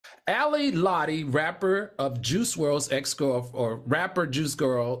Ali Lotti, rapper of Juice WRLD's ex-girl, or rapper Juice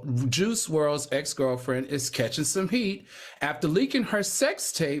WRLD's ex-girlfriend, is catching some heat after leaking her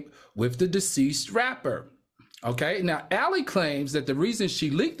sex tape with the deceased rapper. Okay, now Ali claims that the reason she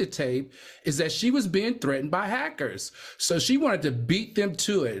leaked the tape is that she was being threatened by hackers. So she wanted to beat them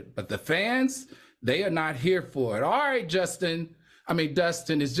to it. But the fans, they are not here for it. All right, Dustin,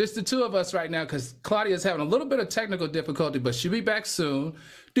 it's just the two of us right now because Claudia's having a little bit of technical difficulty, but she'll be back soon.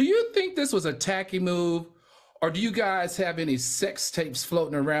 Do you think this was a tacky move, or do you guys have any sex tapes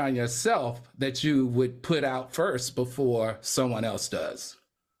floating around yourself that you would put out first before someone else does?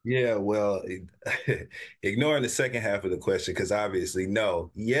 Yeah, well, ignoring the second half of the question, because obviously,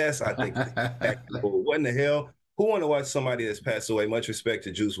 no. Yes, I think what in the hell? Who want to watch somebody that's passed away? Much respect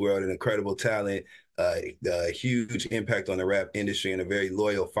to Juice WRLD, an incredible talent, huge impact on the rap industry, and a very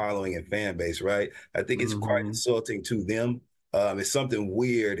loyal following and fan base, right? I think it's quite insulting to them. It's something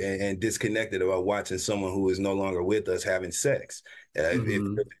weird and disconnected about watching someone who is no longer with us having sex.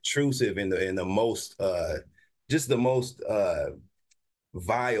 It's intrusive in the most, just the most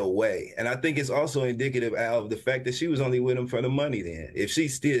vile way. And I think it's also indicative of the fact that she was only with him for the money then. If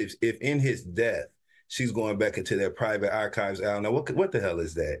in his death, she's going back into their private archives, I don't know, what the hell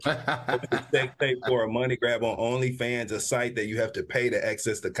is that? Sex tape for a money grab on OnlyFans, a site that you have to pay to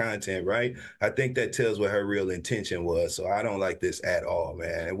access the content, right? I think that tells what her real intention was. So I don't like this at all,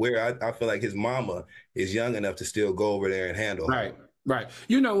 man. And where I feel like his mama is young enough to still go over there and handle her. Right.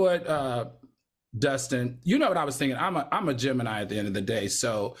 You know what, Dustin, you know what I was thinking? I'm a Gemini at the end of the day.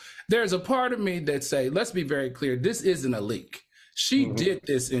 So there's a part of me that say, let's be very clear, this isn't a leak. She did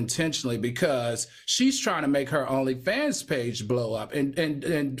this intentionally because she's trying to make her OnlyFans page blow up.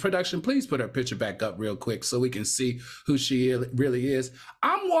 And production, please put her picture back up real quick so we can see who she really is.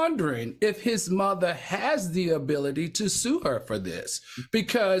 I'm wondering if his mother has the ability to sue her for this,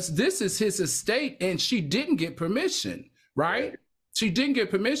 because this is his estate and she didn't get permission, right? She didn't get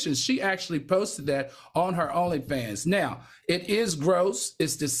permission. She actually posted that on her OnlyFans. Now, it is gross.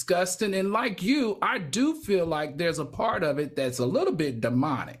 It's disgusting. And like you, I do feel like there's a part of it that's a little bit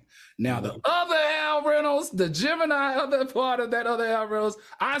demonic. Now, the other Al Reynolds, the Gemini, other part of that other Al Reynolds,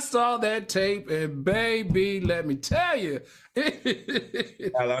 I saw that tape, and baby, let me tell you.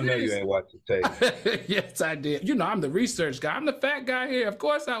 Al, I know you ain't watched the tape. Yes, I did. You know, I'm the research guy. I'm the fat guy here. Of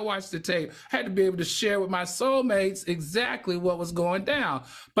course I watched the tape. I had to be able to share with my soulmates exactly what was going down.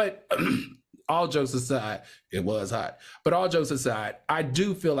 But all jokes aside, it was hot. But all jokes aside, I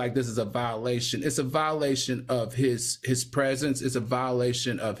do feel like this is a violation. It's a violation of his presence. It's a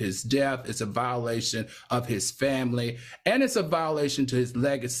violation of his death. It's a violation of his family. And it's a violation to his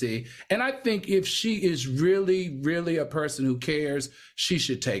legacy. And I think if she is really, really a person who cares, she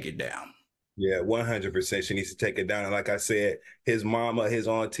should take it down. Yeah, 100%. She needs to take it down. And like I said, his mama, his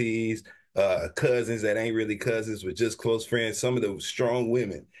aunties, cousins that ain't really cousins, but just close friends, some of the strong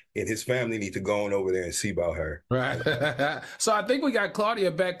women in his family need to go on over there and see about her. Right. So I think we got Claudia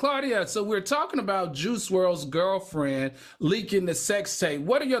back. Claudia, so we're talking about Juice WRLD's girlfriend leaking the sex tape.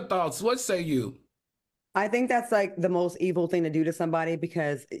 What are your thoughts? What say you? I think that's like the most evil thing to do to somebody,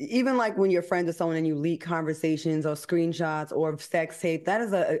 because even like when you're friends with someone and you leak conversations or screenshots or sex tape, that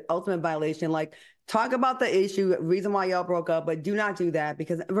is an ultimate violation. Like, talk about the issue, reason why y'all broke up, but do not do that,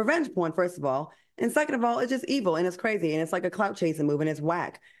 because revenge porn, first of all. And second of all, it's just evil and it's crazy and it's like a clout chasing move and it's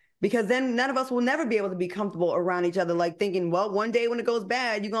whack. Because then none of us will never be able to be comfortable around each other, like thinking, well, one day when it goes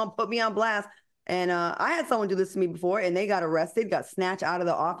bad, you're going to put me on blast. And I had someone do this to me before, and they got arrested, got snatched out of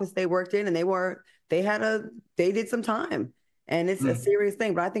the office they worked in, and they did some time. And it's a serious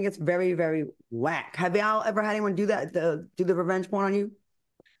thing, but I think it's very, very whack. Have y'all ever had anyone do that, do the revenge porn on you?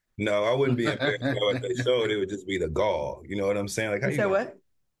 No, I wouldn't be embarrassed by what they showed. It would just be the gall. You know what I'm saying? Like, how you said what?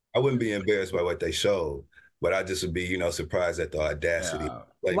 I wouldn't be embarrassed by what they showed, but I just would be, surprised at the audacity. Yeah.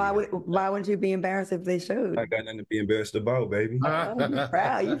 Like, why wouldn't you be embarrassed if they showed? I got nothing to be embarrassed about, baby. Oh,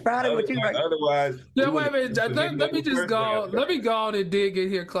 you're proud of what you like. Otherwise, yeah, wait a minute. Let me just go. Let me go on and dig in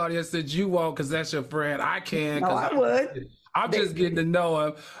here, Claudia. Since you won't, because that's your friend. I can. No, I would. I'm just getting to know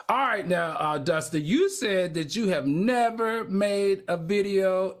him. All right, now, Dustin, you said that you have never made a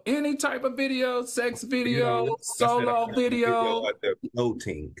video, any type of video, sex video, solo video.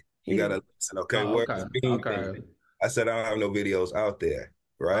 Floating. You gotta listen, okay? Okay. I said I don't have no videos out there,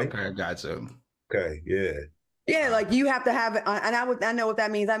 right? Okay, gotcha. Okay, yeah. Yeah, like you have to have it, and I know what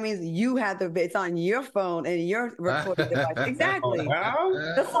that means. That means you have it's on your phone and your recording device. Exactly.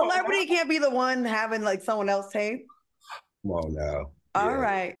 The celebrity can't be the one having like someone else tape. Come on now. All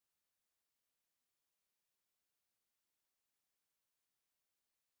right.